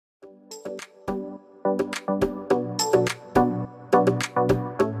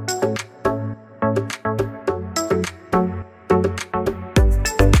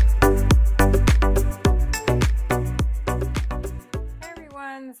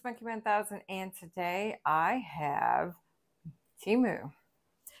Monkey 1000, and today I have Temu.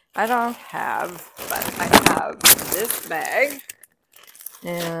 I don't have, but I have this bag,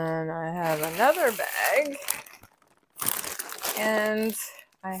 and I have another bag, and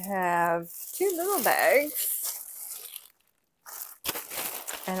I have two little bags,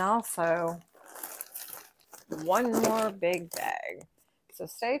 and also one more big bag. So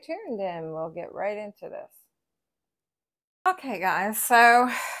stay tuned and we'll get right into this. Okay guys, so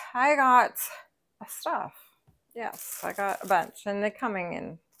I got stuff. Yes, I got a bunch, and they're coming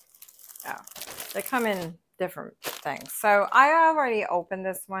in, they come in different things. So I already opened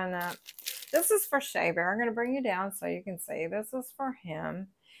this one up. This is for Shabear. I'm going to bring you down so you can see. This is for him.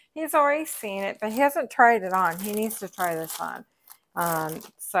 He's already seen it, but he hasn't tried it on. He needs to try this on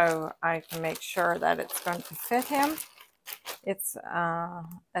so I can make sure that it's going to fit him. It's a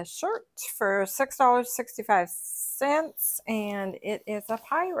shirt for $6.65, and it is a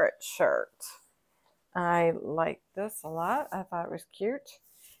pirate shirt. I like this a lot. I thought it was cute.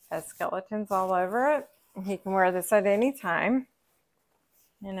 Has skeletons all over it. He can wear this at any time.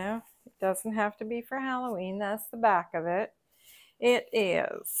 You know, it doesn't have to be for Halloween. That's the back of it. It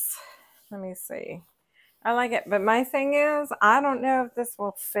is. Let me see. I like it, but my thing is, I don't know if this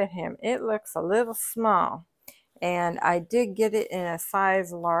will fit him. It looks a little small. And I did get it in a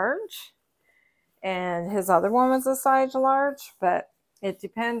size large, and his other one was a size large, but it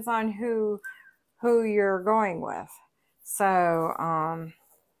depends on who you're going with. So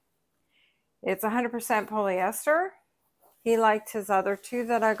it's 100% polyester. He liked his other two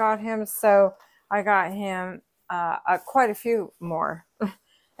that I got him, so I got him quite a few more.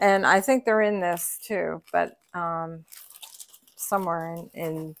 And I think they're in this too, but somewhere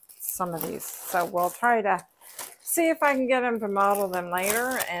in some of these. So we'll try to see if I can get him to model them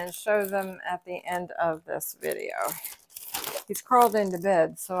later and show them at the end of this video. He's crawled into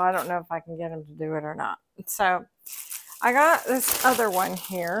bed, so I don't know if I can get him to do it or not. So I got this other one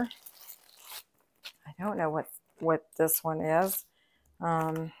here. I don't know what this one is.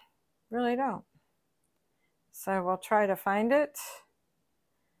 Really don't. So we'll try to find it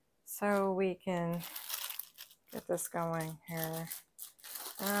so we can get this going here.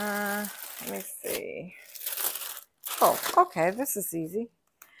 Let me see. Oh, okay, this is easy.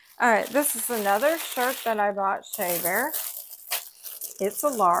 All right, this is another shirt that I bought Shabear. It's a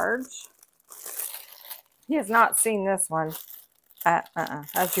large. He has not seen this one.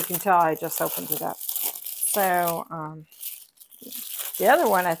 As you can tell, I just opened it up. So, the other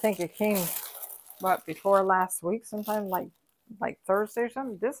one, I think it came, what, before last week, sometime like Thursday or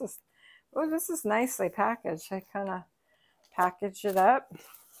something. This is nicely packaged. They kind of package it up,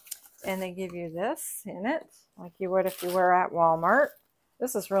 and they give you this in it, like you would if you were at Walmart.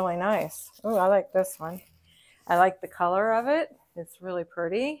 This is really nice. Oh, I like this one. I like the color of it. It's really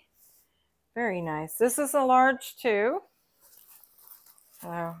pretty. Very nice. This is a large too.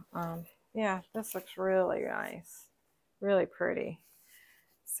 So, yeah, this looks really nice. Really pretty.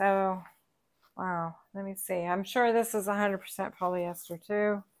 So, wow. Let me see. I'm sure this is 100% polyester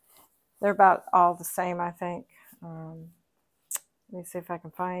too. They're about all the same, I think. Let me see if I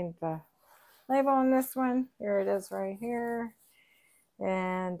can find the label on this one. Here it is right here.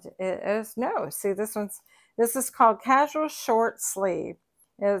 And it is, no, see this is called Casual Short Sleeve.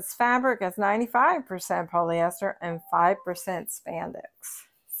 Its fabric is 95% polyester and 5% spandex.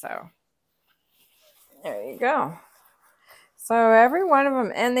 So there you go. So every one of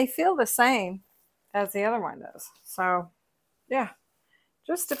them, and they feel the same as the other one does. So yeah,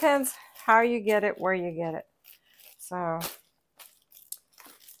 just depends how you get it, where you get it. So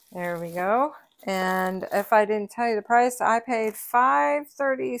there we go. And if I didn't tell you the price, I paid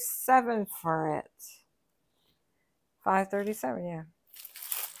 $5.37 for it. $5.37, yeah.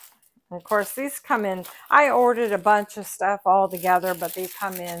 And of course, these come in, I ordered a bunch of stuff all together, but they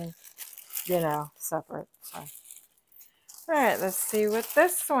come in, you know, separate. So. All right, let's see what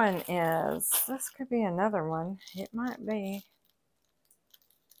this one is. This could be another one. It might be.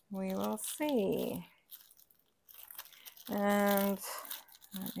 We will see. And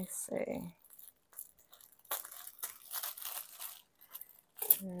let me see.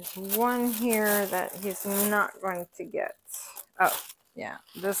 There's one here that he's not going to get. Oh, yeah,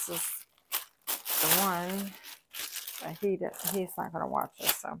 this is the one that he's not going to watch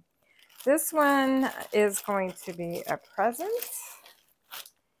this. So this one is going to be a present,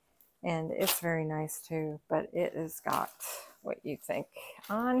 and it's very nice too. But it has got what you think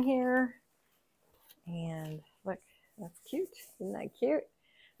on here. And look, that's cute. Isn't that cute?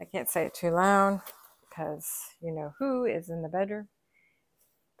 I can't say it too loud because you know who is in the bedroom.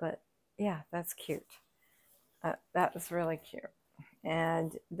 But yeah, that's cute. That is really cute.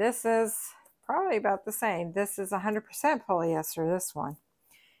 And this is probably about the same. This is 100% polyester, this one.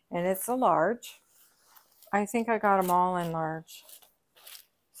 And it's a large. I think I got them all in large.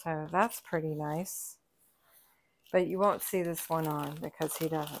 So that's pretty nice. But you won't see this one on because he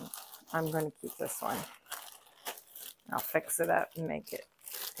doesn't. I'm going to keep this one. I'll fix it up and make it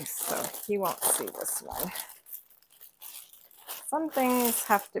so he won't see this one. Some things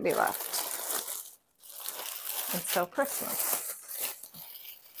have to be left until Christmas.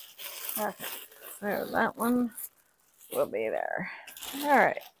 Okay, so that one will be there. All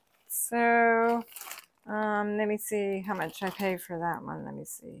right, so let me see how much I paid for that one. Let me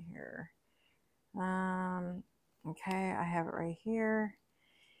see here. Okay, I have it right here.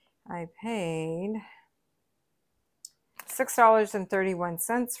 I paid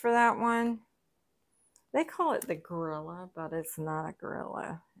 $6.31 for that one. They call it the gorilla, but it's not a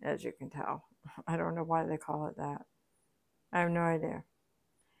gorilla, as you can tell. I don't know why they call it that. I have no idea.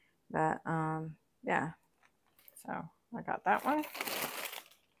 But, yeah. So, I got that one.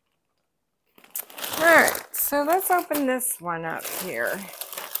 Alright, so let's open this one up here.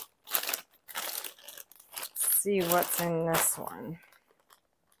 See what's in this one.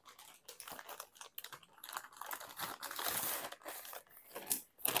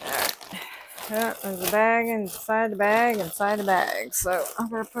 Yeah, there's a bag inside the bag inside the bag. So I'm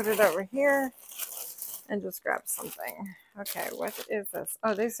going to put it over here and just grab something. Okay, what is this?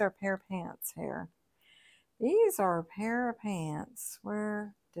 Oh, these are a pair of pants here. These are a pair of pants.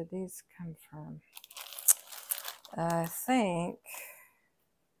 Where did these come from? I think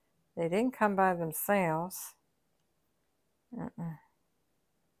they didn't come by themselves.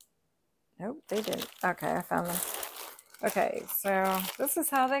 Nope, they didn't. Okay, I found them. Okay, so this is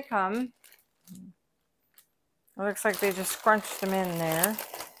how they come. It looks like they just scrunched them in there.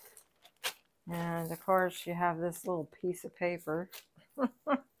 And of course you have this little piece of paper.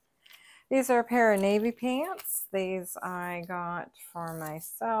 These are a pair of navy pants. These I got for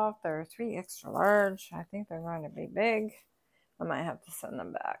myself. They're 3 extra large. I think they're going to be big. I might have to send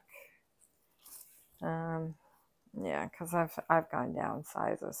them back. Yeah, because I've gone down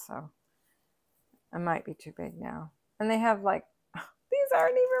sizes, so it might be too big now. And they have like, these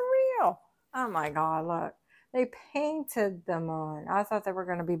aren't even real. Oh my God, look. They painted them on. I thought they were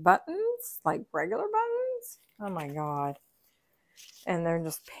going to be buttons, like regular buttons. Oh my God. And they're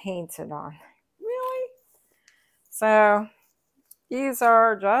just painted on. Really? So, these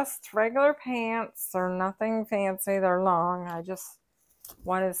are just regular pants. They're nothing fancy. They're long. I just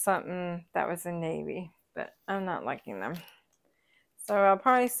wanted something that was in navy. But I'm not liking them. So, I'll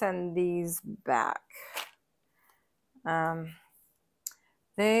probably send these back.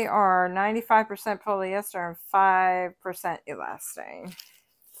 They are 95% polyester and 5% elastane.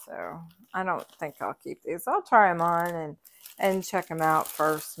 So I don't think I'll keep these. I'll try them on and check them out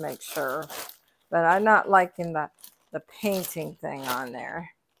first, make sure. But I'm not liking the painting thing on there.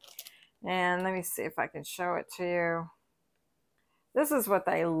 And let me see if I can show it to you. This is what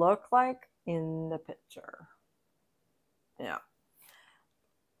they look like in the picture. Yeah.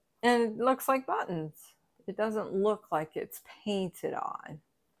 And it looks like buttons. It doesn't look like it's painted on.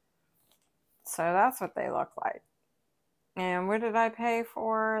 So that's what they look like. And what did I pay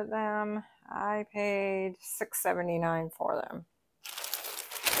for them? I paid $6.79 for them.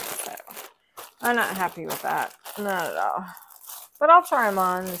 So I'm not happy with that. Not at all. But I'll try them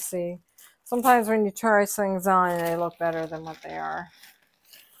on and see. Sometimes when you try things on, they look better than what they are.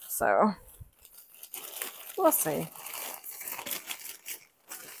 So we'll see.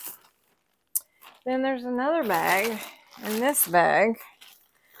 Then there's another bag. In this bag.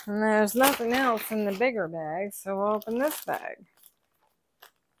 And there's nothing else in the bigger bag, so we'll open this bag.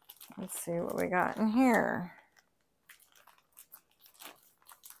 Let's see what we got in here.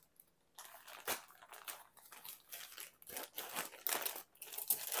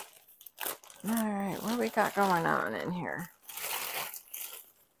 Alright, what do we got going on in here?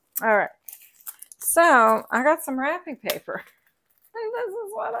 Alright, so I got some wrapping paper. And this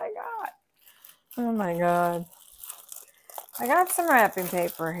is what I got. Oh my God. I got some wrapping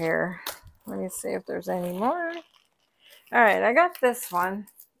paper here. Let me see if there's any more. Alright, I got this one.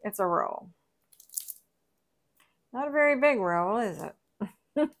 It's a roll. Not a very big roll, is it?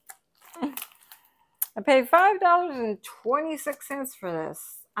 I paid $5.26 for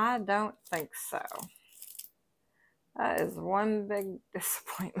this. I don't think so. That is one big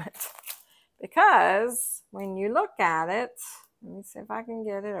disappointment. Because when you look at it, let me see if I can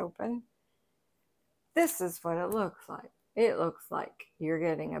get it open. This is what it looks like. It looks like you're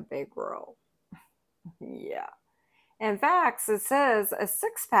getting a big roll. Yeah. In fact, it says a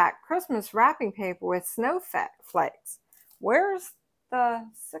 6-pack Christmas wrapping paper with snowflakes. Where's the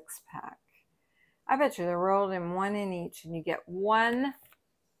 6-pack? I bet you they're rolled in one in each, and you get one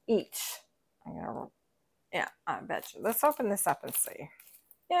each. Yeah, I bet you. Let's open this up and see.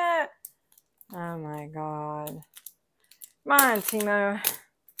 Yeah. Oh my God. Come on, Temu.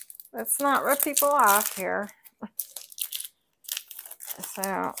 Let's not rip people off here.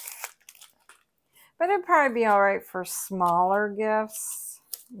 So, but it'd probably be all right for smaller gifts,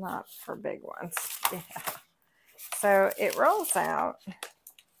 not for big ones. Yeah. So it rolls out,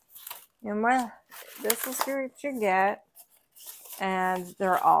 and this is what you get, and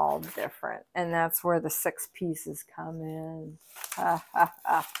they're all different, and that's where the 6 pieces come in. Ha ha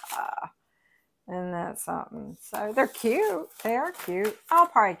ha ha. And that's something. So they're cute. They are cute. I'll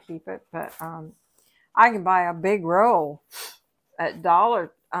probably keep it, but I can buy a big roll at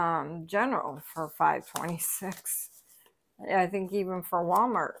Dollar General for $5.26. I think even for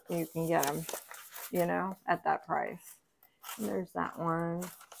Walmart you can get them, you know, at that price. And there's that one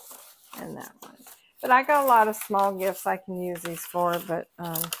and that one. But I got a lot of small gifts I can use these for, but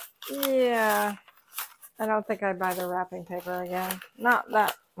yeah, I don't think I'd buy the wrapping paper again. Not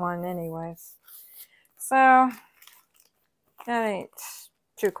that one anyways. So that ain't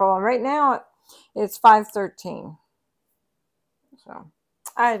too cool. And right now it's 5:13. So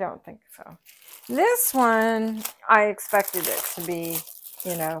I don't think so. This one, I expected it to be,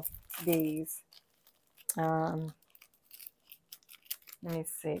 you know, these. Let me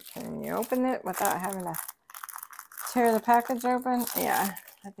see. Can you open it without having to tear the package open? Yeah,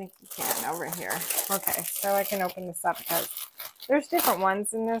 I think you can over here. Okay, so I can open this up because there's different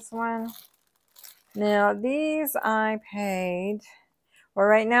ones in this one. Now, these I paid, well,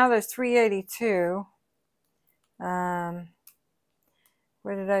 right now there's $3.82.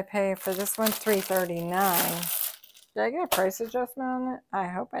 What did I pay for this one? $3.39. Did I get a price adjustment on it? I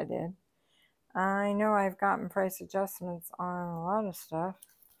hope I did. I know I've gotten price adjustments on a lot of stuff.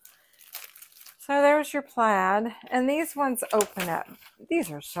 So there's your plaid. And these ones open up.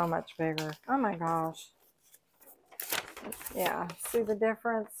 These are so much bigger. Oh my gosh. Yeah, see the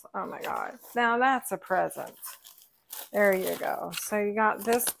difference? Oh my God. Now that's a present. There you go. So you got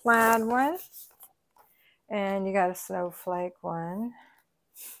this plaid one. And you got a snowflake one.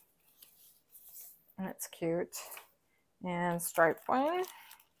 That's cute. And striped one.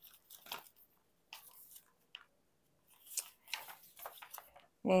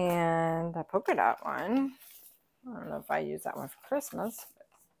 And a polka dot one. I don't know if I use that one for Christmas, but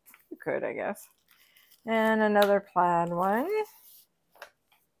you could, I guess. And another plaid one.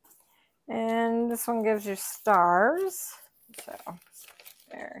 And this one gives you stars. So,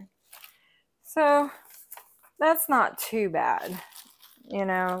 there. So, that's not too bad. You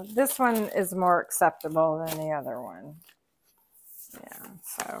know, this one is more acceptable than the other one. Yeah,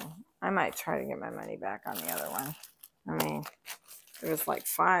 so I might try to get my money back on the other one. I mean, it was like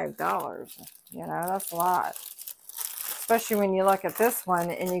 $5. You know, that's a lot. Especially when you look at this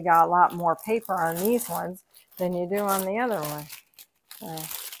one and you got a lot more paper on these ones than you do on the other one. So,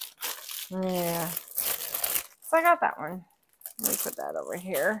 yeah. So I got that one. Let me put that over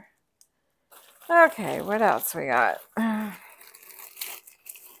here. Okay, what else we got? All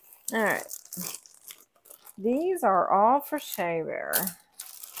right. These are all for Shabear.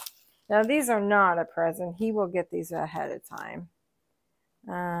 Now, these are not a present. He will get these ahead of time.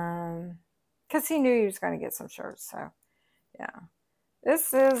 Because he knew he was going to get some shirts. So, yeah.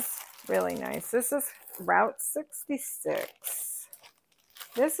 This is really nice. This is Route 66.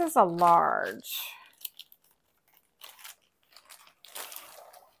 This is a large.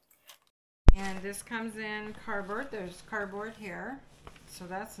 And this comes in cardboard. There's cardboard here. So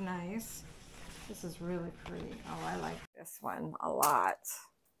that's nice. This is really pretty. Oh, I like this one a lot.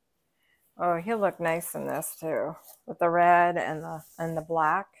 Oh, he'll look nice in this too. With the red and the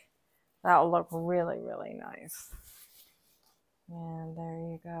black. That will look really, really nice. And there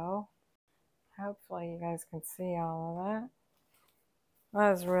you go. Hopefully you guys can see all of that.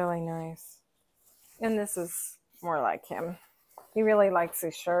 That is really nice. And this is more like him. He really likes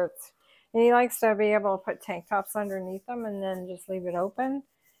his shirts. And he likes to be able to put tank tops underneath them and then just leave it open.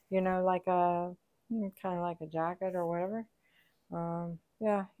 You know, like a, kind of like a jacket or whatever.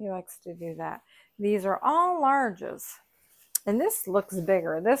 Yeah, he likes to do that. These are all larges. And this looks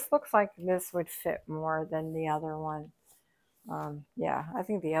bigger. This looks like this would fit more than the other one. Yeah, I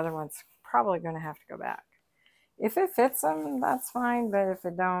think the other one's probably going to have to go back. If it fits him, that's fine. But if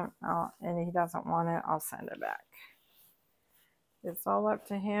it don't, and he doesn't want it, I'll send it back. It's all up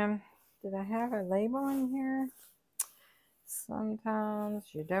to him. Did I have a label in here? Sometimes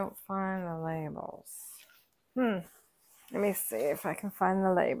you don't find the labels. Let me see if I can find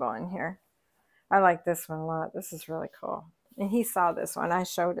the label in here. I like this one a lot. This is really cool. And he saw this one. I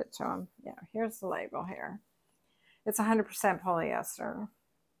showed it to him. Yeah, here's the label here. It's 100% polyester.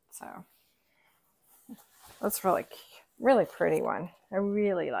 So that's really, really pretty one. I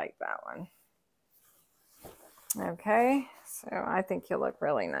really like that one. Okay, so I think you'll look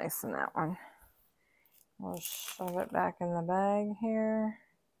really nice in that one. We'll shove it back in the bag here.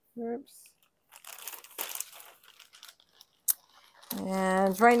 Oops.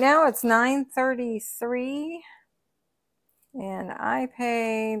 And right now it's $9.33, and I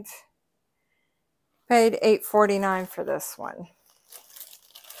paid $8.49 for this one.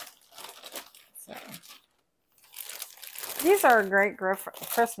 So these are a great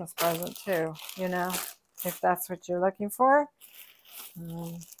Christmas present too, you know, if that's what you're looking for.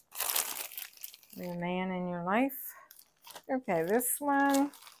 Your man in your life. Okay, this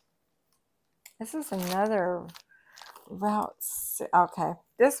one. This is another Route. Okay,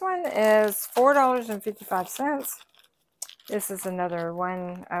 this one is $4.55. This is another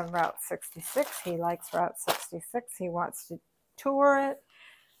one of Route 66. He likes Route 66. He wants to tour it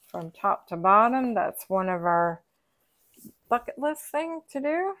from top to bottom. That's one of our bucket list thing to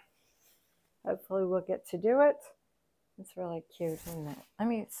do. Hopefully we'll get to do it. It's really cute, isn't it? Let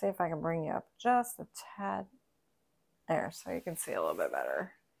me see if I can bring you up just a tad there so you can see a little bit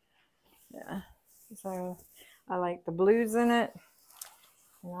better. Yeah, so I like the blues in it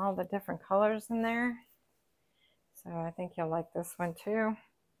and all the different colors in there. So I think you'll like this one too.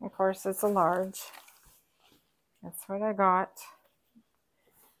 Of course, it's a large. That's what I got.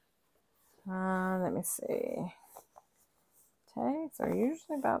 Let me see. Tags are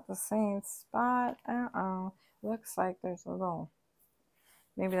usually about the same spot. Looks like there's a little,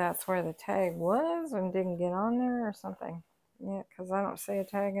 maybe that's where the tag was and didn't get on there or something. Yeah, because I don't see a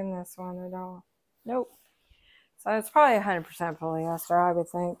tag in this one at all. Nope. So it's probably 100% polyester, I would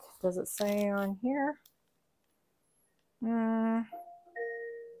think. Does it say on here?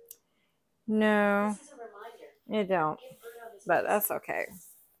 No, you don't. But that's okay.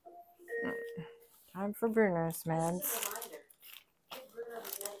 Time for Bruno's meds.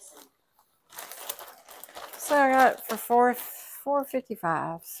 So I got it for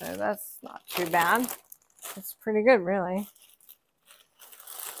 $4.55, so that's not too bad. It's pretty good, really.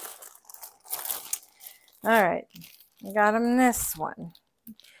 All right, I got him this one.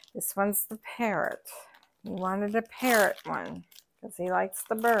 This one's the parrot. He wanted a parrot one because he likes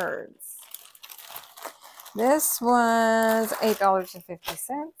the birds. This was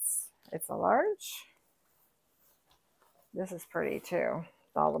 $8.50. It's a large. This is pretty too.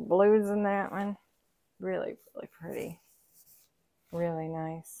 All the blues in that one. Really, really pretty. Really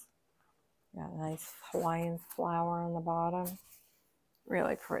nice. Got a nice Hawaiian flower on the bottom.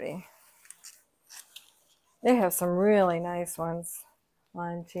 Really pretty. They have some really nice ones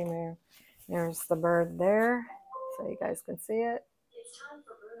on Temu. There's the bird there, so you guys can see it. It's time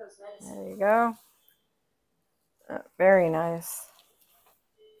for Bruno's medicine. There you go. Very nice.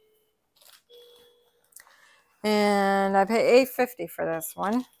 And I paid $8.50 for this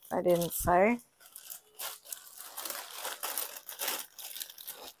one. I didn't say.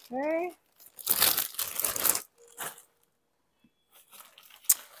 Okay.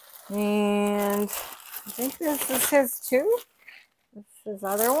 And I think this is his too. This is his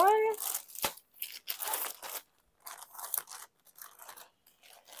other one.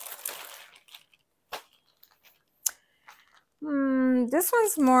 This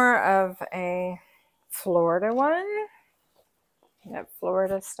one's more of a Florida one. You have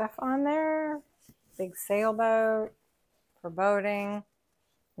Florida stuff on there. Big sailboat for boating.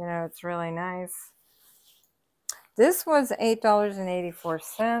 You know, it's really nice. This was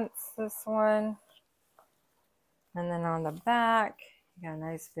 $8.84, this one. And then on the back, you got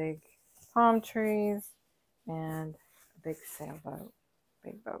nice big palm trees and a big sailboat.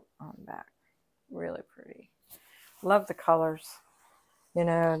 Big boat on the back. Really pretty. Love the colors. You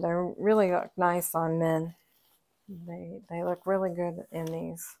know, they really look nice on men. They look really good in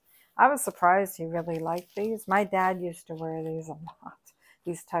these. I was surprised he really liked these. My dad used to wear these a lot.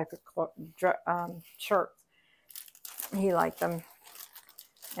 These type of shirts. He liked them.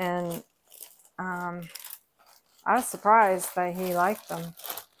 And I was surprised that he liked them.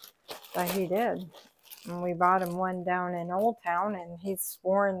 That he did. And we bought him one down in Old Town, and he's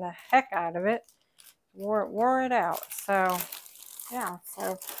worn the heck out of it. Wore it out. So, yeah.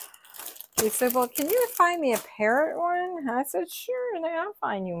 So, He said, well, can you find me a parrot one? I said, sure, and I'll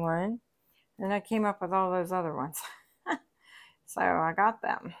find you one. And I came up with all those other ones. So I got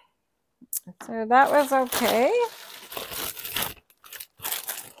them. So that was okay.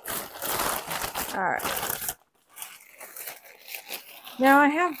 All right. Now I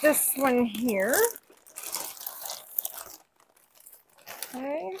have this one here.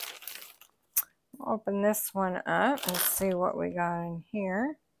 Okay. I'll open this one up and see what we got in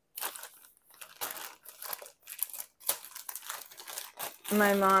here.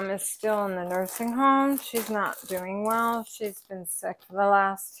 My mom is still in the nursing home. She's not doing well. She's been sick for the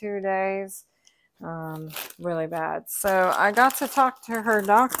last 2 days. Really bad. So I got to talk to her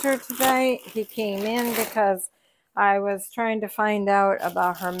doctor today. He came in because I was trying to find out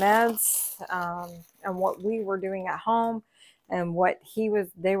about her meds and what we were doing at home and what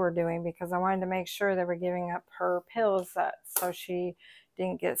they were doing, because I wanted to make sure they were giving up her pills so she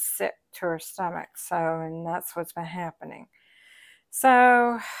didn't get sick to her stomach. So, and that's what's been happening.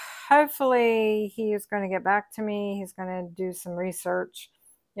 So hopefully he is going to get back to me. He's going to do some research.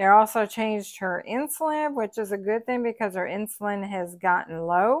 They also changed her insulin, which is a good thing because her insulin has gotten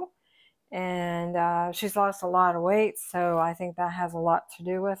low, and she's lost a lot of weight. So I think that has a lot to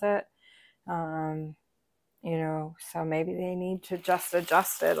do with it. You know, so maybe they need to just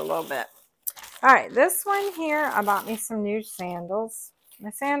adjust it a little bit. All right, this one here, I bought me some new sandals.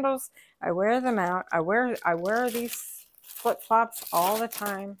 My sandals, I wear them out. I wear these flip-flops all the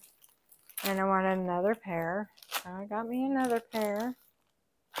time, and I wanted another pair. So I got me another pair.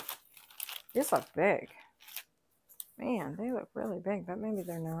 These look big. Man, they look really big, but maybe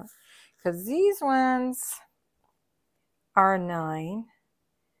they're not. Because these ones are 9,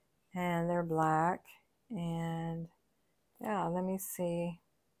 and they're black. And yeah, let me see.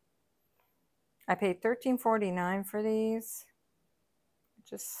 I paid $13.49 for these.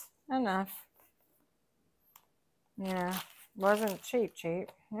 Just enough. Yeah, wasn't cheap.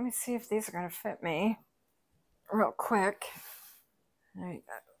 Let me see if these are going to fit me real quick. There you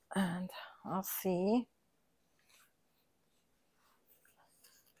go. And I'll see.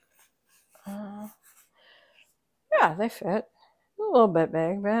 Yeah, they fit. A little bit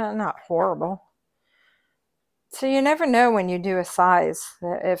big, but not horrible. So you never know when you do a size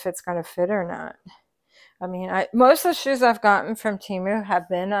if it's going to fit or not. I mean, most of the shoes I've gotten from Temu have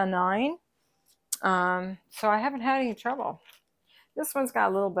been a 9. So I haven't had any trouble. This one's got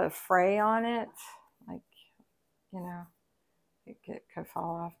a little bit of fray on it. Like, you know, it could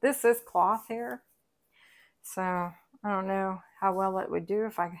fall off. This is cloth here. So I don't know how well it would do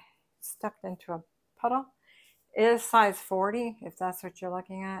if I stepped into a puddle. It is size 40, if that's what you're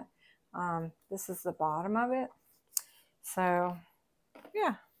looking at. This is the bottom of it. So,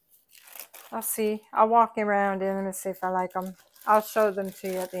 yeah. I'll see. I'll walk around in them and see if I like them. I'll show them to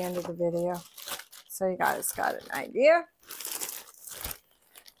you at the end of the video, so you guys got an idea.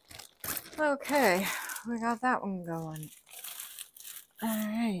 Okay, we got that one going. All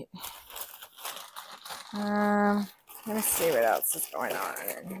right. Let me see what else is going on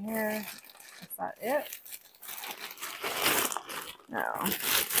in here. Is that it? No.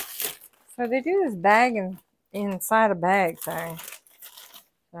 So they do this bag inside a bag thing.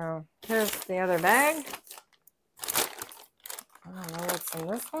 So here's the other bag. I don't know what's in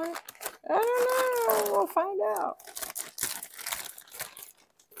this one. I don't know. We'll find out.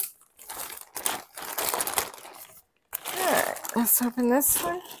 Alright, let's open this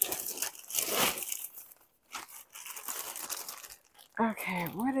one. Okay,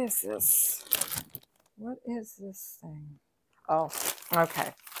 what is this? What is this thing? Oh,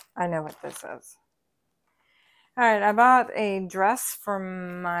 okay. I know what this is. Alright, I bought a dress for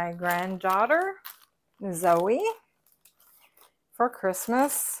my granddaughter, Zoe, for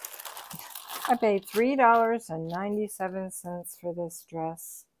Christmas. I paid $3.97 for this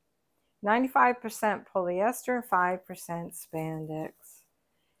dress. 95% polyester and 5% spandex.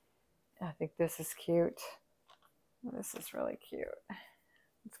 I think this is cute. This is really cute.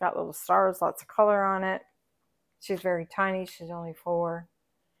 It's got little stars, lots of color on it. She's very tiny. She's only 4.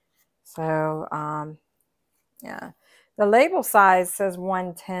 So, yeah. The label size says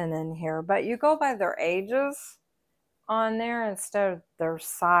 110 in here, but you go by their ages on there instead of their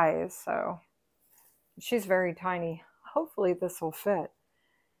size. So, she's very tiny. Hopefully this will fit.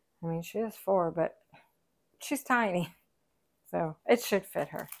 I mean, she is 4, but she's tiny. So, it should fit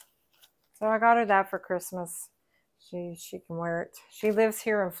her. So, I got her that for Christmas. She can wear it. She lives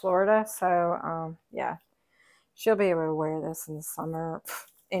here in Florida, so, yeah. She'll be able to wear this in the summer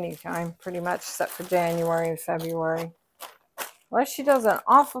anytime, pretty much, except for January and February. Unless she does an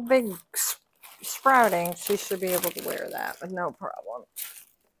awful big sprouting, she should be able to wear that with no problem.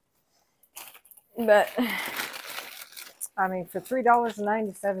 But I mean, for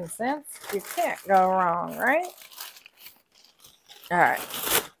 $3.97, you can't go wrong, right? All right.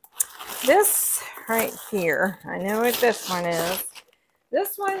 This right here, I know what this one is.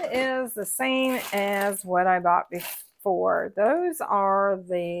 This one is the same as what I bought before. Those are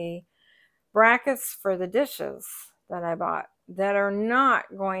the brackets for the dishes that I bought that are not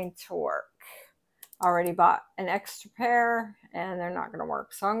going to work. I already bought an extra pair and they're not going to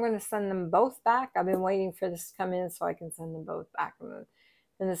work. So I'm going to send them both back. I've been waiting for this to come in so I can send them both back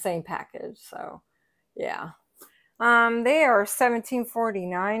in the same package. So yeah. They are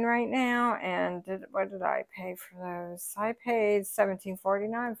 $17.49 right now, and what did I pay for those? I paid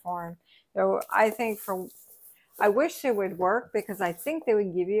 $17.49 for them. So I wish it would work because I think they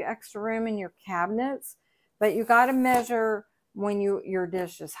would give you extra room in your cabinets, but you got to measure when your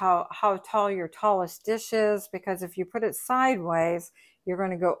dishes how tall your tallest dish is, because if you put it sideways, you're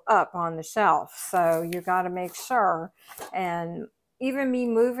going to go up on the shelf. So you got to make sure, and even me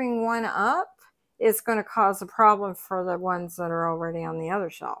moving one up is going to cause a problem for the ones that are already on the other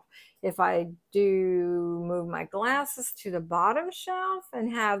shelf. If I do move my glasses to the bottom shelf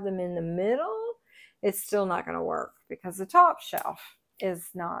and have them in the middle, it's still not going to work because the top shelf is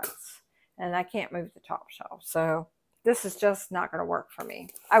not, and I can't move the top shelf. So this is just not going to work for me.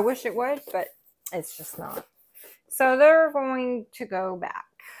 I wish it would, but it's just not. So they're going to go back.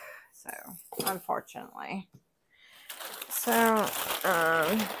 So unfortunately. So,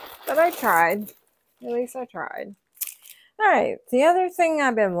 but I tried. At least I tried. All right, the other thing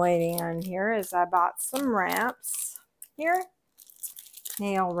I've been waiting on here is I bought some wraps here.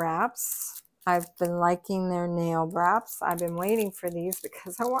 Nail wraps. I've been liking their nail wraps. I've been waiting for these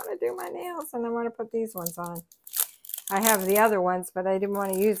because I want to do my nails and I want to put these ones on. I have the other ones, but I didn't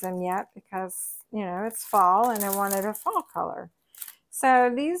want to use them yet because, you know, it's fall and I wanted a fall color.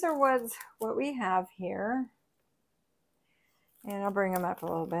 So these are what we have here. And I'll bring them up a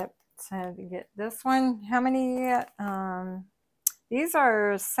little bit. So to get this one, how many you get? These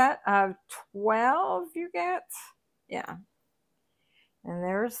are a set of 12 you get. Yeah. And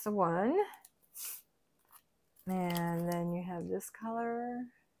there's the one. And then you have this color.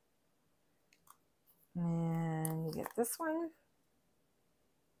 And you get this one.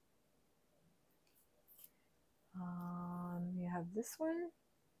 You have this one.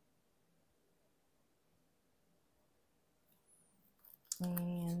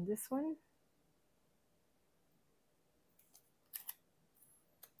 And this one.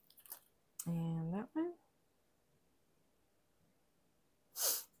 And that one.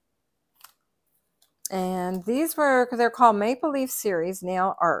 And these were, because they're called Maple Leaf Series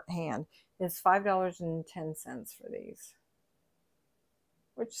Nail Art Hand. It's $5.10 for these,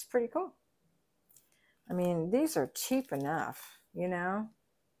 which is pretty cool. I mean, these are cheap enough, you know,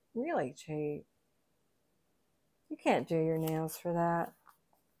 really cheap. You can't do your nails for that.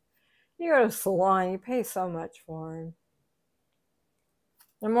 You go to a salon, you pay so much for them.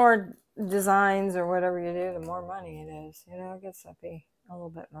 The more designs or whatever you do, the more money it is. You know, it gets to be a little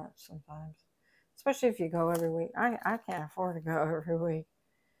bit much sometimes. Especially if you go every week. I can't afford to go every week.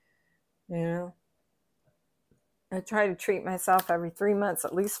 You know? I try to treat myself every 3 months,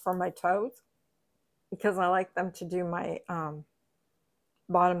 at least for my toes. Because I like them to do my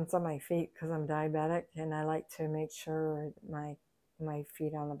bottoms of my feet because I'm diabetic. And I like to make sure my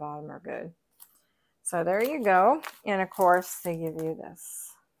feet on the bottom are good. So there you go. And of course, they give you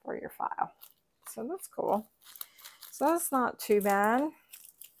this for your file. So that's cool. So that's not too bad.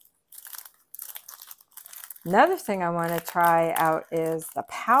 Another thing I want to try out is the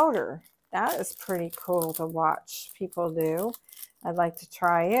powder. That is pretty cool to watch people do. I'd like to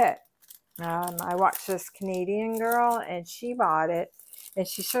try it. I watched this Canadian girl and she bought it and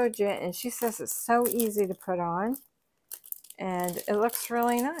she showed you it and she says it's so easy to put on and it looks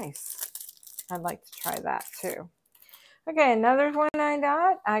really nice. I'd like to try that too. Okay, another one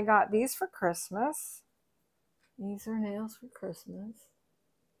I got these for Christmas. These are nails for Christmas.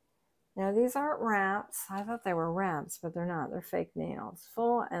 Now these aren't wraps. I thought they were wraps, but they're not. They're fake nails.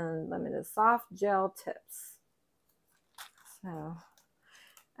 Full and limited soft gel tips. So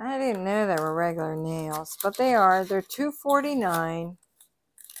I didn't know they were regular nails, but they are. They're $2.49.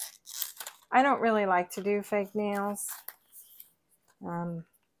 I don't really like to do fake nails.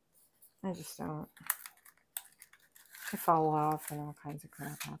 I just don't. They fall off and all kinds of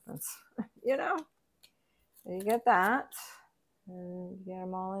crap happens. You know? So you get that. And you get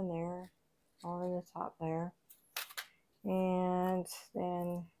them all in there. All in the top there. And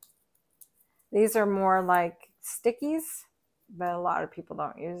then these are more like stickies. But a lot of people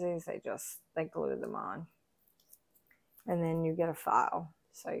don't use these. They glue them on. And then you get a file.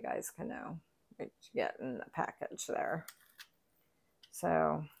 So you guys can know what you get in the package there.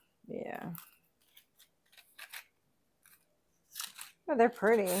 So, yeah. Oh, they're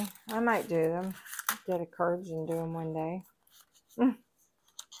pretty. I might do them. Get a courage and do them one day.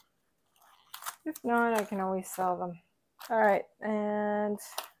 If not, I can always sell them. All right, and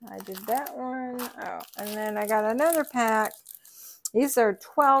I did that one. Oh, and then I got another pack. These are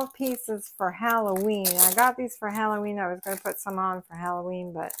 12 pieces for Halloween. I got these for Halloween. I was going to put some on for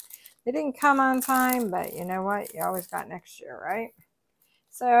Halloween, but they didn't come on time. But you know what? You always got next year, right?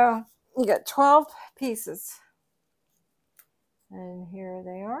 So you got 12 pieces. And here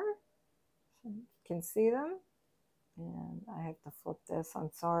they are. You can see them. And I have to flip this. I'm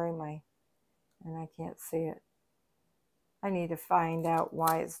sorry, and I can't see it. I need to find out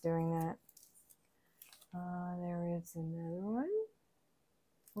why it's doing that. There is another one.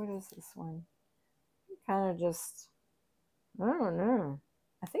 What is this one? Kind of just, I don't know.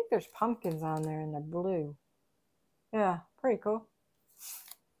 I think there's pumpkins on there and they're blue. Yeah, pretty cool.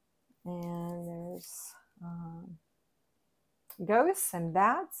 And there's ghosts and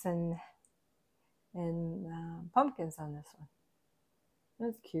bats and pumpkins on this one.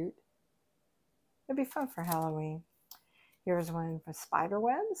 That's cute. It'd be fun for Halloween. Here's one for spider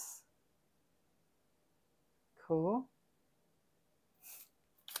webs. Cool.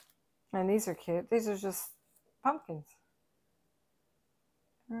 And these are cute. These are just pumpkins.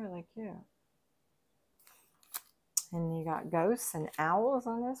 Really cute. And you got ghosts and owls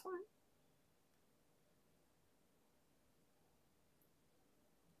on this one.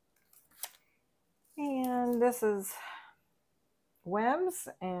 And this is webs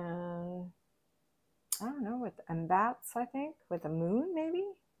and I don't know, and bats, I think, with a moon maybe?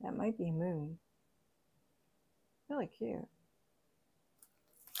 That might be a moon. Really cute.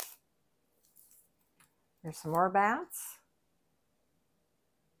 There's some more bats.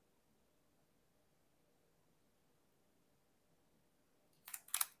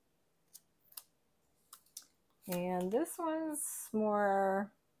 And this one's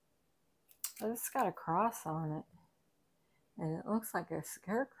more, oh, it's got a cross on it. And it looks like a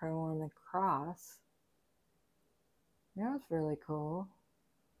scarecrow on the cross. That's really cool.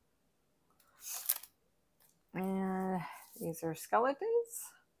 And these are skeletons.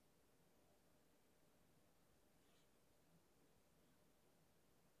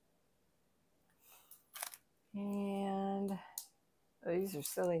 And oh, these are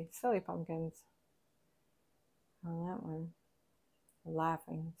silly pumpkins. On that one.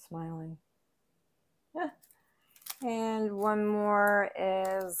 Laughing, smiling. Yeah. And one more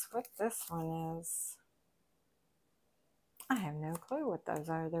is what this one is. I have no clue what those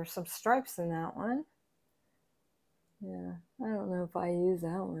are. There's some stripes in that one. Yeah, I don't know if I use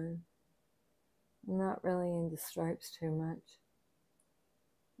that one. I'm not really into stripes too much.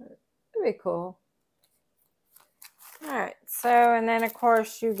 But it'd be cool. Alright, so and then of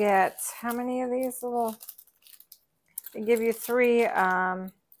course you get how many of these little, they give you 3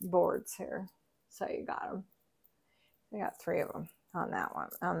 boards here. So you got them. I got 3 of them on that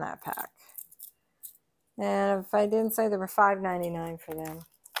one, on that pack. And if I didn't say, they were $5.99 for them.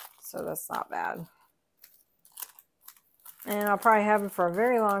 So that's not bad. And I'll probably have them for a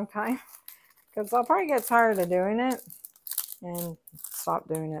very long time. Because I'll probably get tired of doing it. And stop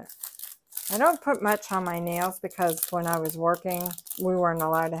doing it. I don't put much on my nails. Because when I was working, we weren't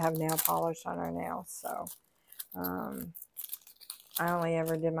allowed to have nail polish on our nails. So I only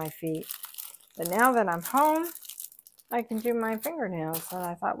ever did my feet. But now that I'm home, I can do my fingernails. And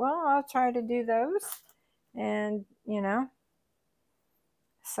I thought, well, I'll try to do those. And, you know.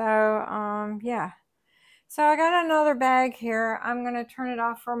 So, yeah. So I got another bag here. I'm going to turn it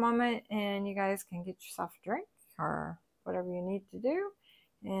off for a moment. And you guys can get yourself a drink. Or whatever you need to do.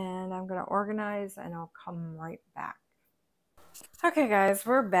 And I'm going to organize. And I'll come right back. Okay, guys.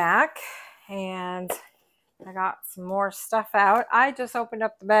 We're back. And I got some more stuff out. I just opened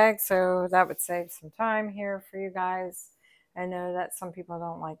up the bag, so that would save some time here for you guys. I know that some people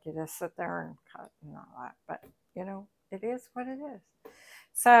don't like you to sit there and cut and all that, but you know, it is what it is.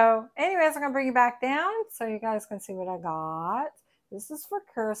 So anyways, I'm gonna bring you back down so you guys can see what I got. This is for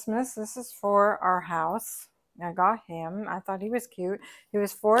Christmas. This is for our house. I got him. I thought he was cute. He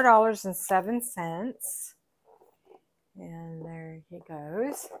was $4.07. And there he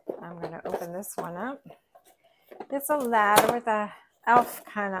goes. I'm gonna open this one up. It's a ladder with a elf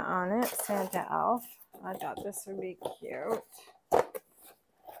kind of on it, Santa elf. I thought this would be cute.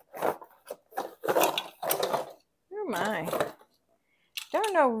 Oh my.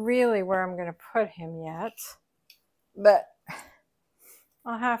 Don't know really where I'm going to put him yet, but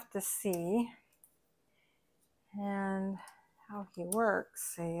I'll have to see. And how he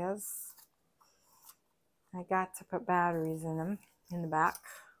works is, I got to put batteries in them in the back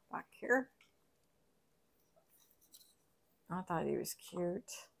here. I thought he was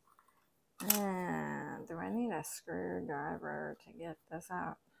cute. And do I need a screwdriver to get this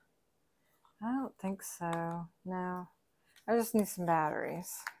out? I don't think so. No. I just need some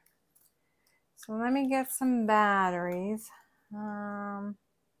batteries. So let me get some batteries. I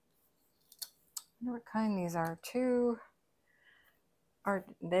wonder what kind these are.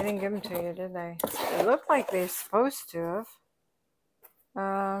 They didn't give them to you, did they? They look like they're supposed to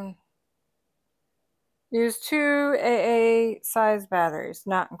have. Use 2 AA size batteries,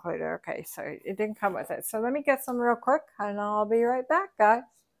 not included. Okay, so it didn't come with it. So let me get some real quick and I'll be right back, guys.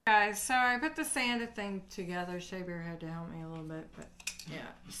 Guys, so I put the sanded thing together. Shabear had to help me a little bit, but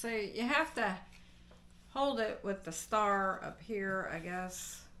yeah. So you have to hold it with the star up here, I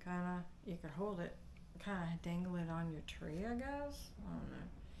guess. Kind of, you could hold it, kind of dangle it on your tree, I guess. I don't know.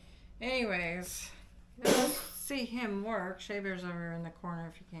 Anyways, let's see him work. Shabear's over in the corner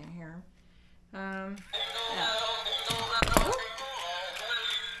if you can't hear him. Yeah.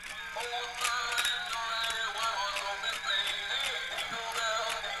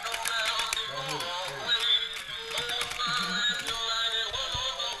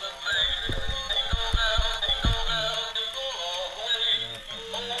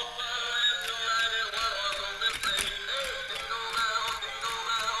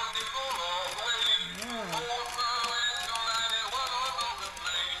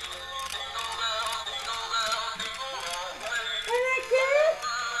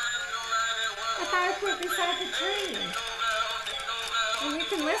 Beside the tree, and you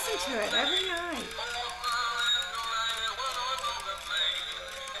can listen to it every night.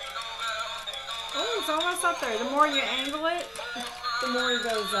 Oh, it's almost up there. The more you angle it, the more it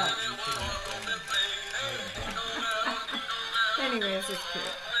goes up. Anyways, it's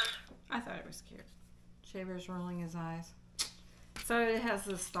cute. I thought it was cute. Shabear's rolling his eyes. So it has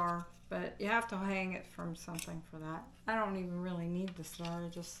the star, but you have to hang it from something for that. I don't even really need the star. I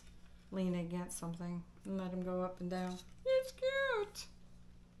just lean against something and let him go up and down. It's cute.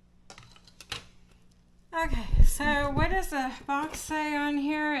 Okay, so what does the box say on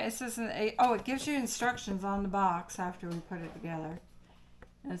here? It says, it gives you instructions on the box after we put it together.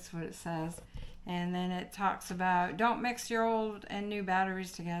 That's what it says. And then it talks about don't mix your old and new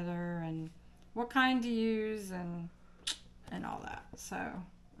batteries together and what kind to use and all that. So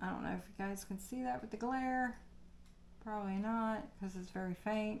I don't know if you guys can see that with the glare. Probably not because it's very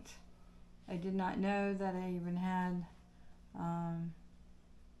faint. I did not know that I even had,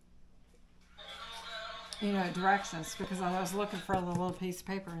 directions because I was looking for the little piece of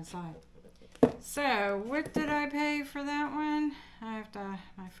paper inside. So, what did I pay for that one? My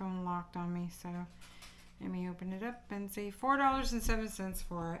phone locked on me, so let me open it up and see. $4.07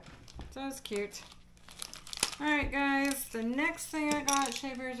 for it. So, it's cute. Alright, guys, the next thing I got,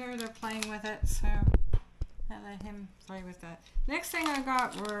 Shabear's over there playing with it, so I let him play with that. Next thing I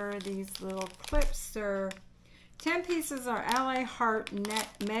got were these little clips. They're 10 pieces are LA Heart net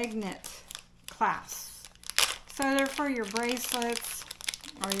magnet clasps. So they're for your bracelets,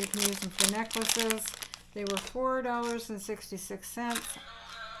 or you can use them for necklaces. They were $4.66.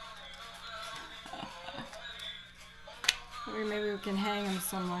 Maybe we can hang them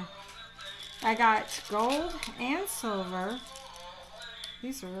somewhere. I got gold and silver.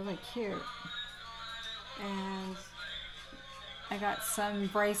 These are really cute. And I got some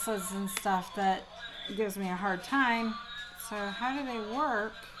bracelets and stuff that gives me a hard time. So how do they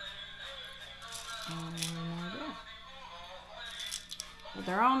work? I have no idea. But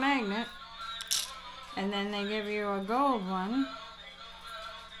they're all magnet. And then they give you a gold one.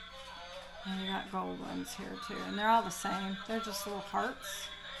 And you got gold ones here too. And they're all the same. They're just little hearts.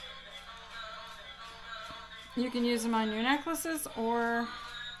 You can use them on your necklaces or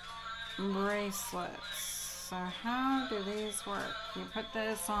bracelets. So how do these work? You put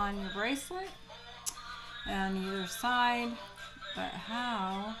this on your bracelet on either side, but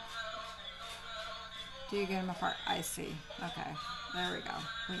how do you get them apart? I see. Okay, there we go.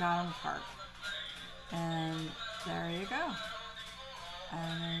 We got them apart. And there you go.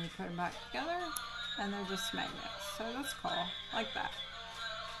 And then you put them back together and they're just magnets. So that's cool, like that.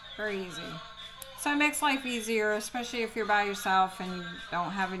 Very easy. So it makes life easier, especially if you're by yourself and you don't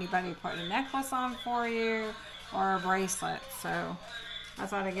have anybody to put a necklace on for you or a bracelet. So I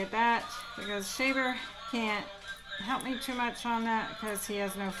thought I'd get that because Shabear can't help me too much on that because he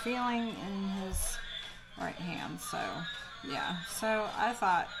has no feeling in his right hand. So yeah, so I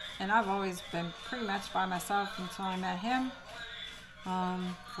thought, and I've always been pretty much by myself until I met him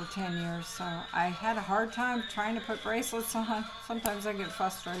for 10 years. So I had a hard time trying to put bracelets on. Sometimes I get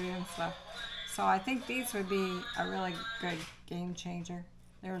frustrated and stuff. So I think these would be a really good game changer.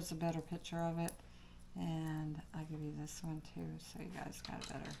 There's a better picture of it. And I'll give you this one too, so you guys got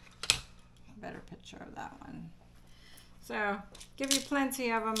a better picture of that one. So, give you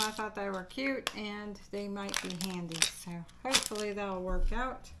plenty of them. I thought they were cute and they might be handy. So, hopefully that'll work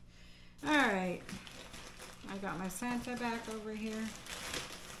out. Alright. I got my Santa back over here.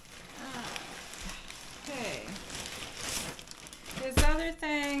 Okay. This other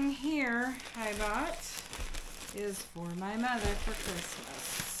thing here I bought is for my mother for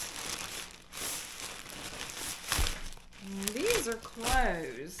Christmas. And these are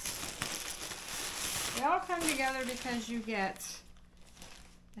clothes. They all come together because you get,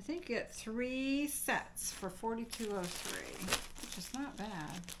 I think you get 3 sets for $42.03, which is not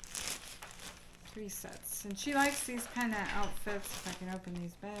bad. 3 sets. And she likes these kind of outfits. If I can open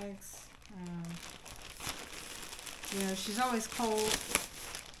these bags. You know, she's always cold,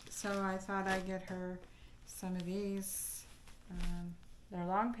 so I thought I'd get her some of these. They're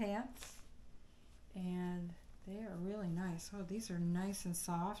long pants, and they are really nice. Oh, these are nice and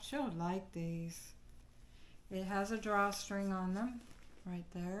soft. She'll like these. It has a drawstring on them right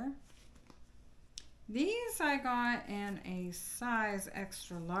there. These I got in a size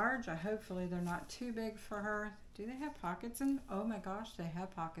extra large. Hopefully they're not too big for her. Do they have pockets in? Oh my gosh, they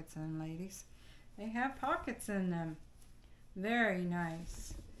have pockets in them, ladies. They have pockets in them. Very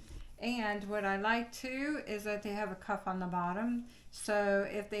nice. And what I like too is that they have a cuff on the bottom. So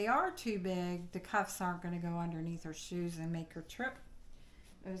if they are too big, the cuffs aren't going to go underneath her shoes and make her trip.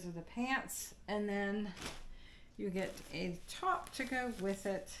 Those are the pants. And then you get a top to go with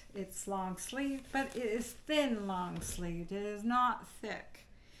it. It's long sleeved, but it is thin long sleeved. It is not thick.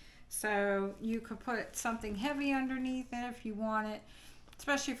 So you could put something heavy underneath it if you want it.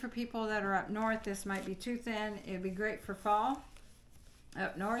 Especially for people that are up north, this might be too thin. It'd be great for fall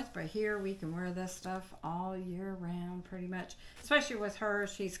up north, but here we can wear this stuff all year round pretty much. Especially with her,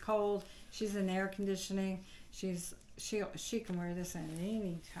 she's cold, she's in air conditioning, she can wear this at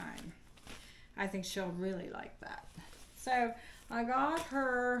any time. I think she'll really like that. So I got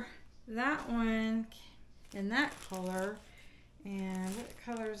her that one in that color. And what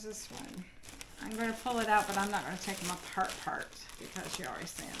color is this one? I'm going to pull it out, but I'm not going to take them apart because you're already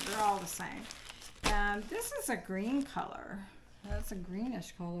seeing they're all the same. This is a green color. That's a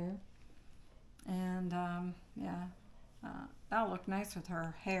greenish color. And yeah, that'll look nice with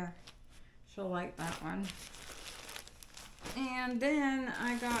her hair. She'll like that one. And then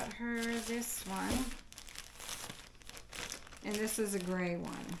I got her this one. And this is a gray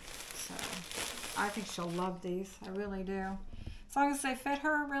one. So I think she'll love these. I really do. As long as they fit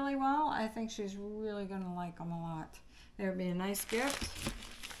her really well, I think she's really going to like them a lot. They would be a nice gift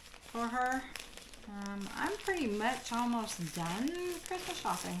for her. I'm pretty much almost done with Christmas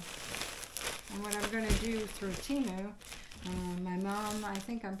shopping. And what I'm going to do through Temu, my mom, I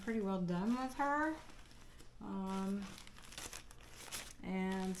think I'm pretty well done with her.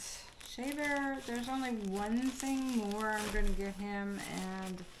 And Shabear, there's only one thing more I'm going to get him,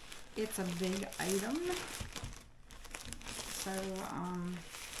 and it's a big item. So,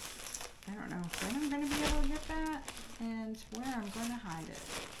 I don't know when I'm going to be able to get that and where I'm going to hide it.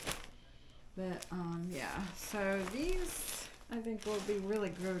 But, yeah. So, these, I think, will be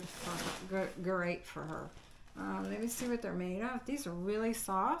really good for great for her. Let me see what they're made of. These are really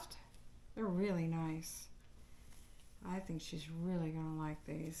soft. They're really nice. I think she's really going to like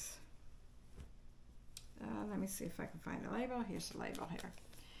these. Let me see if I can find a label. Here's the label here.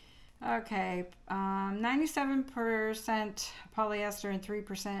 Okay, 97% polyester and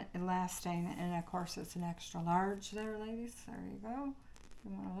 3% elastane, and of course it's an extra large there, ladies. There you go.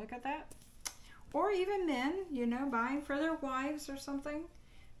 You want to look at that? Or even men, you know, buying for their wives or something,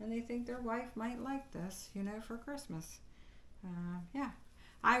 and they think their wife might like this, you know, for Christmas. Yeah,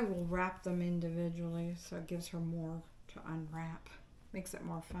 I will wrap them individually, so it gives her more to unwrap. Makes it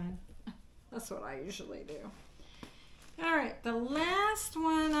more fun. That's what I usually do. All right, the last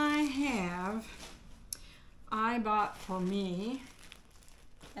one I have, I bought for me,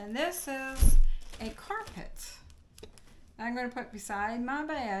 and this is a carpet I'm going to put beside my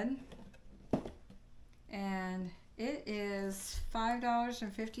bed, and it is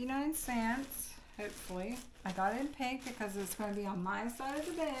 $5.59, hopefully. I got it in pink because it's going to be on my side of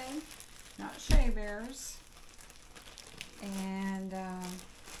the bed, not Shabear's. And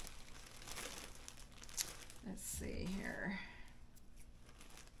let's see here.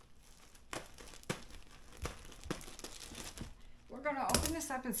 We're going to open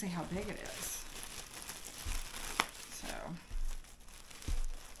this up and see how big it is. So,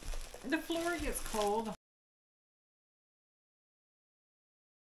 the floor gets cold.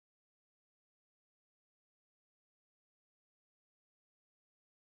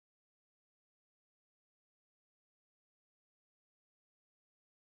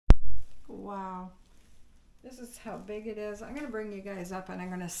 Wow. This is how big it is. I'm going to bring you guys up and I'm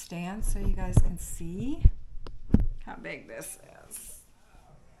going to stand so you guys can see how big this is.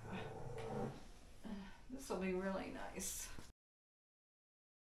 This will be really nice.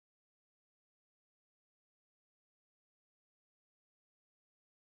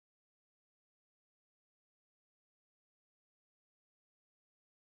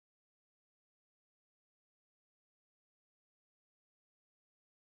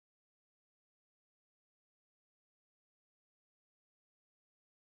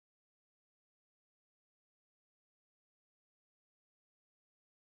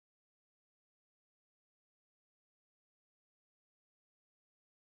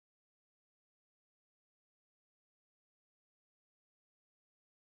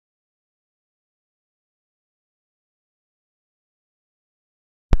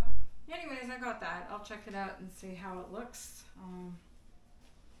 Anyways, I got that. I'll check it out and see how it looks.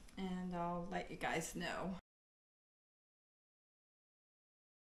 And I'll let you guys know.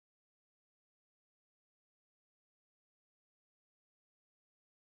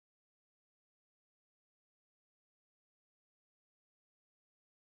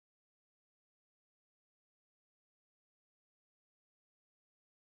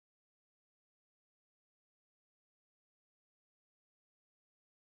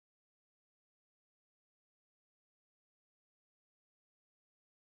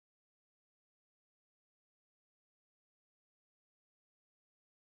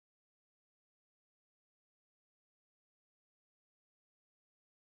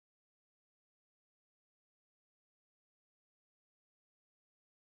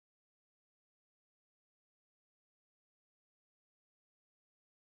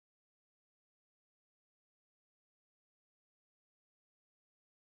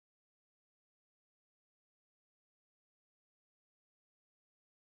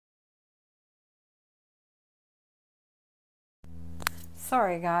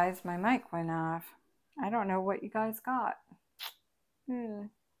 Sorry guys, my mic went off. I don't know what you guys got.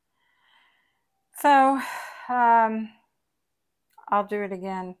 So, I'll do it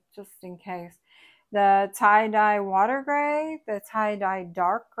again just in case. The tie-dye water gray, the tie-dye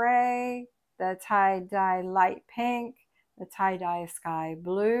dark gray, the tie-dye light pink, the tie-dye sky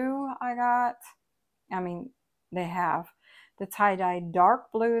blue I got. I mean, they have. The tie-dye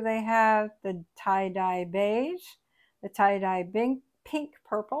dark blue they have, the tie-dye beige, the tie-dye pink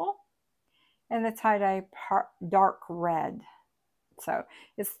purple, and the tie-dye dark red. So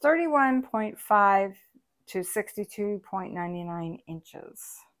it's 31.5 to 62.99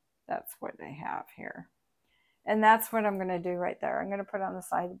 inches. That's what they have here. And that's what I'm going to do right there. I'm going to put it on the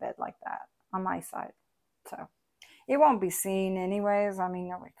side of the bed like that, on my side. So it won't be seen anyways. I mean,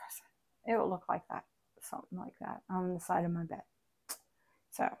 nobody goes. It will look like that, something like that on the side of my bed.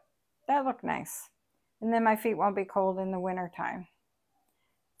 So that looked nice. And then my feet won't be cold in the winter time.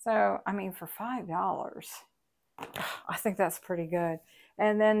 So, I mean, for $5, I think that's pretty good.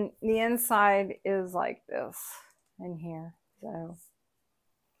 And then the inside is like this in here. So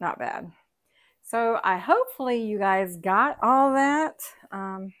not bad. So hopefully you guys got all that.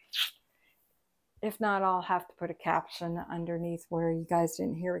 If not, I'll have to put a caption underneath where you guys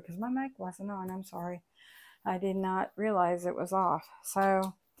didn't hear it because my mic wasn't on. I'm sorry. I did not realize it was off.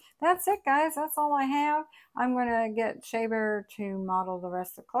 So that's it, guys. That's all I have. I'm going to get Shabear to model the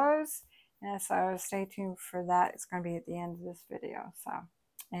rest of the clothes. And so stay tuned for that. It's going to be at the end of this video. So,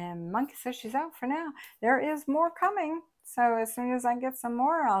 and Monkey says she's out for now. There is more coming. So as soon as I get some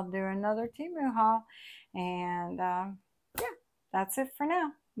more, I'll do another Temu haul. And yeah, that's it for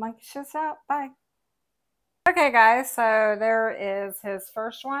now. Monkey says out. Bye. Okay, guys. So there is his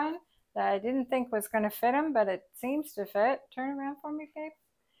first one that I didn't think was going to fit him, but it seems to fit. Turn around for me, babe.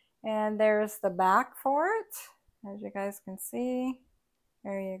 And there's the back for it, as you guys can see.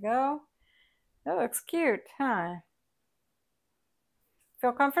 There you go. That looks cute, huh?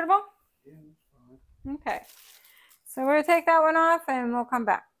 Feel comfortable? Yeah, that's fine. Okay. So we're going to take that one off and we'll come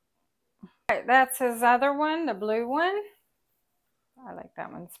back. All right, that's his other one, the blue one. I like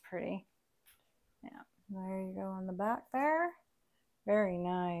that one's pretty. Yeah, there you go on the back there. Very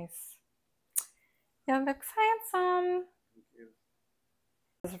nice. Yeah, looks handsome. Thank you.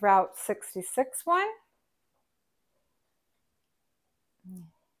 This is Route 66 one.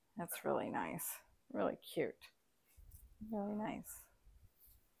 That's really nice. Really cute. Really nice.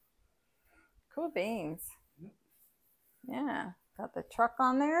 Cool beans. Yep. Yeah. Got the truck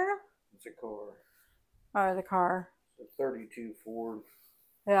on there. It's a car. Oh, the car. It's a 32 Ford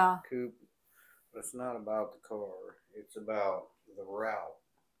Yeah. coupe. But it's not about the car. It's about the route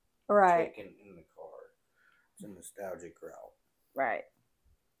Right. taken in the car. It's a nostalgic route. Right.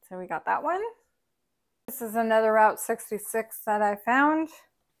 So we got that one. This is another Route 66 that I found.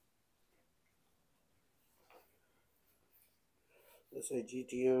 Does it say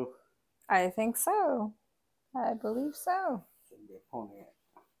GTO? I think so. I believe so. Should be a pony.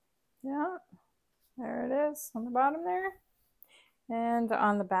 Yeah, there it is on the bottom there. And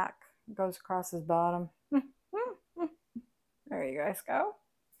on the back, it goes across his bottom. There you guys go.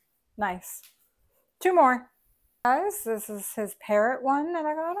 Nice. Two more. Guys, this is his parrot one that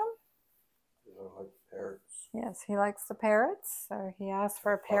I got him. I like parrots. Yes, he likes the parrots, so he asked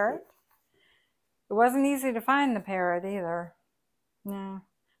for a parrot. It wasn't easy to find the parrot either. No,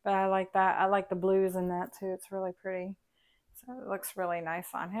 but I like that. I like the blues in that too. It's really pretty. So it looks really nice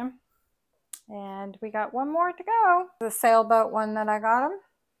on him. And we got one more to go. The sailboat one that I got him.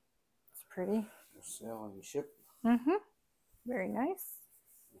 It's pretty. Sailing ship. Mm-hmm. Very nice.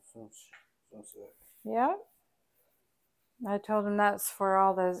 Sounds Yeah. I told him that's for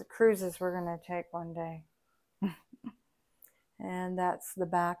all those cruises we're going to take one day. And that's the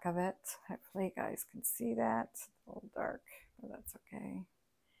back of it. Hopefully you guys can see that. It's a little dark, but that's okay.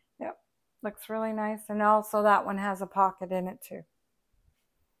 Yep. Looks really nice. And also that one has a pocket in it too.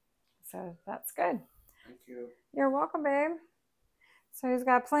 So that's good. Thank you. You're welcome, babe. So he's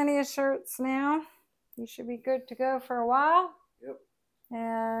got plenty of shirts now. You should be good to go for a while. Yep.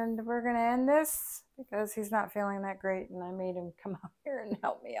 And we're going to end this because he's not feeling that great and I made him come out here and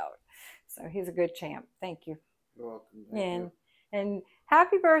help me out. So he's a good champ. Thank you. You're welcome. Thank you. And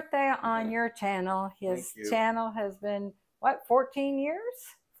happy birthday on your channel. His channel has been, what, 14 years?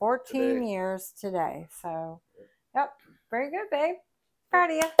 14 years today. So, yep. Very good, babe. Proud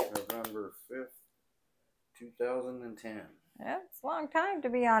of you. November 5th, 2010. Yeah, it's a long time to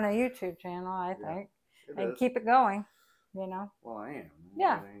be on a YouTube channel, I think. And Is. keep it going, you know. Well, I am. Yeah.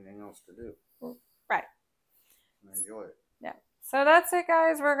 I don't have anything else to do. Right. I enjoy it. Yeah. So that's it,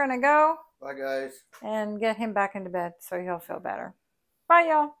 guys. We're going to go. Bye, guys. And get him back into bed so he'll feel better. Bye,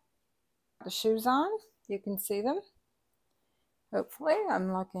 y'all. The shoes on. You can see them. Hopefully.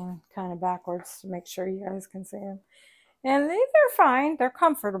 I'm looking kind of backwards to make sure you guys can see them. And they're fine. They're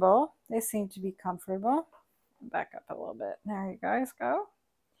comfortable. They seem to be comfortable. Back up a little bit. There you guys go.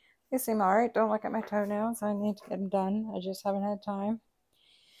 They seem all right. Don't look at my toenails. I need to get them done. I just haven't had time.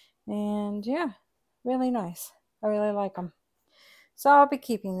 And yeah, really nice. I really like them. So I'll be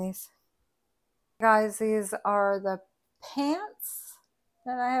keeping these. Guys, these are the pants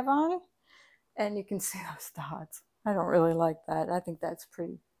that I have on. And you can see those dots. I don't really like that. I think that's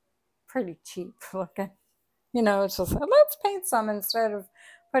pretty cheap looking. You know, it's just, let's paint some instead of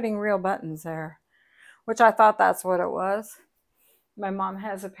putting real buttons there. Which I thought that's what it was. My mom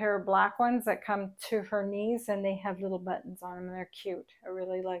has a pair of black ones that come to her knees and they have little buttons on them and they're cute. I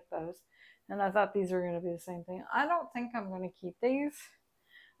really like those. And I thought these were going to be the same thing. I don't think I'm going to keep these.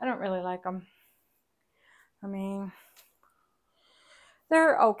 I don't really like them. I mean,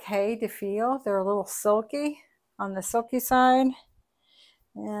 they're okay to feel. They're a little silky on the silky side.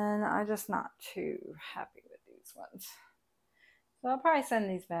 And I'm just not too happy with these ones. So I'll probably send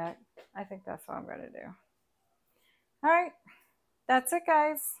these back. I think that's what I'm going to do. All right. That's it,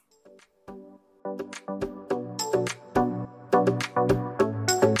 guys.